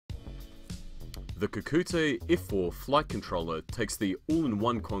The Kakute F4 flight controller takes the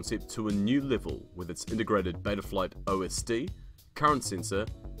all-in-one concept to a new level with its integrated Betaflight OSD, current sensor,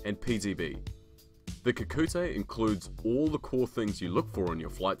 and PDB. The Kakute includes all the core things you look for in your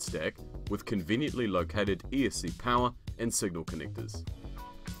flight stack with conveniently located ESC power and signal connectors.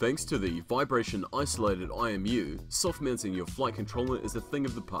 Thanks to the vibration isolated IMU, soft-mounting your flight controller is a thing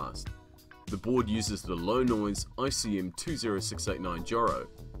of the past. The board uses the low-noise ICM 20689 gyro,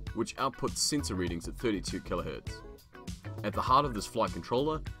 which outputs sensor readings at 32 kHz. At the heart of this flight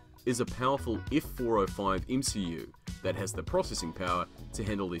controller is a powerful F405 MCU that has the processing power to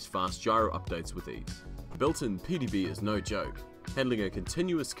handle these fast gyro updates with ease. Built-in PDB is no joke, handling a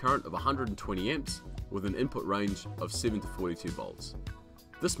continuous current of 120 amps with an input range of 7 to 42 volts.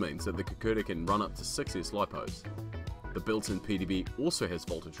 This means that the Kakute can run up to 6S LiPos. The built-in PDB also has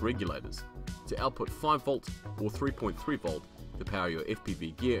voltage regulators to output 5 volt or 3.3 volt to power your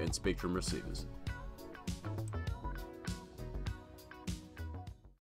FPV gear and Spectrum receivers.